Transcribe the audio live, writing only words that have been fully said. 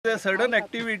A sudden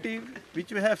activity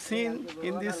which we have seen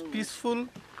in this peaceful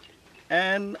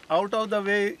and out of the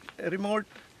way remote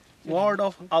ward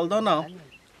of Aldona.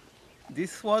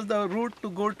 This was the route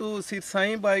to go to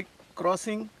Sirsai by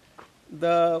crossing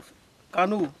the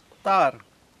canoe Tar.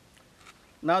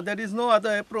 Now there is no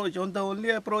other approach. The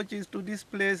only approach is to this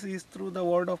place is through the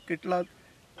ward of Kitla,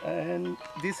 and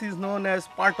this is known as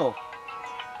Pato.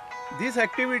 This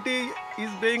activity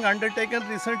is being undertaken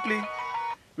recently.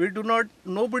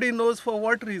 Nobody knows for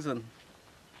what reason.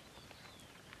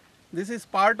 This is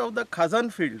part of the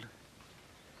Khazan field.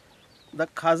 The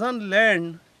Khazan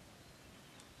land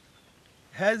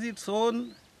has its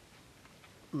own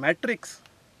matrix.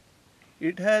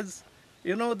 It has,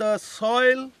 the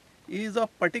soil is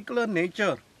of particular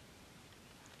nature.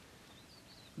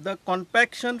 The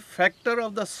compaction factor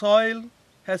of the soil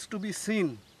has to be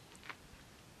seen.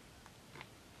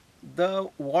 The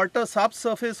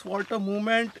subsurface water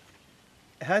movement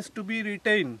has to be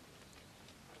retained.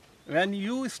 When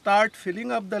you start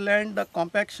filling up the land, the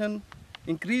compaction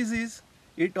increases.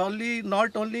 It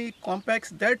not only compacts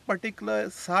that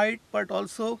particular site, but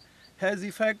also has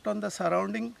effect on the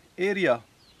surrounding area.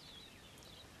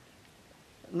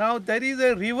 Now there is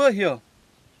a river here.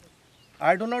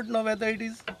 I do not know whether it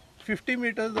is 50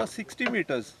 meters or 60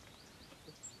 meters.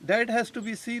 That has to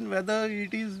be seen whether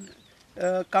it is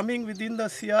coming within the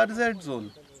CRZ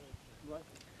zone.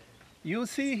 You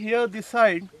see here this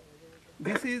side,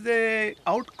 this is a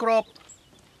outcrop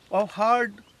of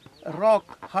hard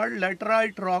rock, hard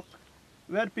laterite rock,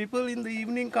 where people in the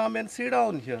evening come and sit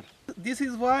down here. This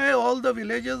is why all the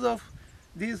villages of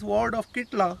this ward of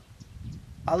Kitla,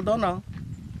 Aldona,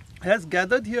 has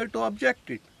gathered here to object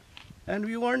it. And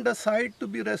we want the site to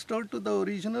be restored to the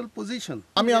original position.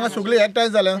 आम्ही हांगा सगळे एकठांय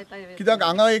जाल्या कित्याक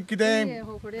हांगा एक कितें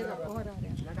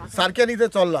सारकें न्ही तें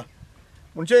चल्लां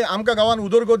म्हणजे आमकां गांवांत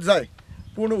उदरगत जाय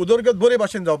पूण उदरगत बरे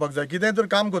भाशेन जावपाक जाय कितेंय तर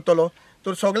काम करतलो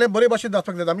तर सगळें बरे भाशेन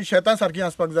आसपाक जाय आमी शेतां सारकीं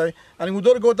आसपाक जाय आनी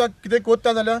उदरगताक कितें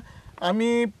कोत्ता जाल्यार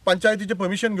आमी पंचायतीचें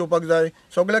परमिशन घेवपाक जाय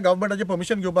सगळ्या गव्हर्मेंटाचें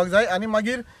परमिशन घेवपाक जाय आनी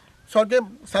मागीर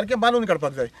सारकें बांदून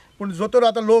काडपाक जाय पूण जो तर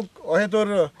आतां लोक अशें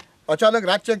तर अचानक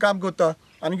रातचें काम करता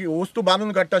आनी वस्तू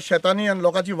बांदून काडटा शेतांनी आनी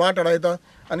लोकांची वाट अडयता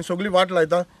आनी सगळी वाट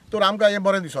लायता तर आमकां हें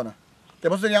बरें दिसना ते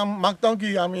पासून हांव मागता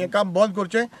की आमी हें काम बंद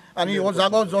करचें आनी हो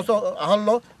जागो जसो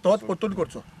आहलो तोच परतून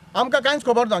करचो आमकां कांयच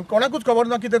खबर ना कोणाकूच खबर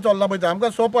ना कितें चल्लां पळय आमकां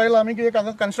सोप आयला आमी कितें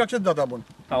हांगा कन्स्ट्रक्शन जाता पूण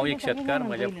हांव एक शेतकार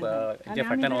म्हज्या जे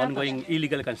फाटल्यान ऑनगोईंग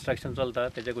इलिगल कन्स्ट्रक्शन चलता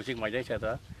तेच्या कुशीक म्हाजें शेत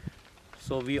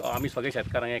सो आमी सगळे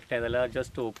शेतकारांक एकठांय जाल्यार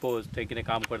जस्ट टू ओपोज ते कितें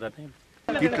काम करता तें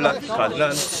कितला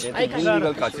खाजनान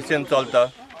इलिगल कन्स्ट्रक्शन चलता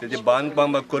तेजे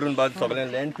बांदकाम करून बाद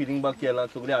सगळें लँड फिलिंग बाग केला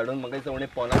सगळें हाडून म्हाका दिसता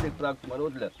 50 ट्रक सुमार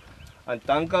वतले आनी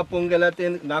तांकां पळोवंक गेल्यार ते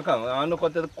नाका हांव नको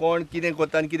तर कोण कितें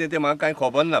करता आनी कितें तें म्हाका कांय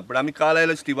खबर ना पूण आमी काल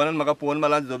आयलो स्टिवनान म्हाका फोन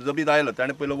मारला जबजबीत आयलो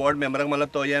ताणें पयलो वॉर्ड मेंबराक मारला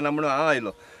तो येना म्हणून हांव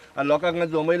आयलो आनी लोकांक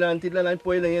जमयलें आनी तितलें हांवें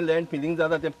पयलें हें लँड फिलिंग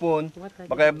जाता तें पळोवन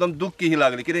म्हाका एकदम दुख्ख ही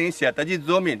लागली कित्याक ही शेताची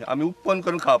जमीन आमी उत्पन्न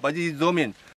करून खावपाची ही जमीन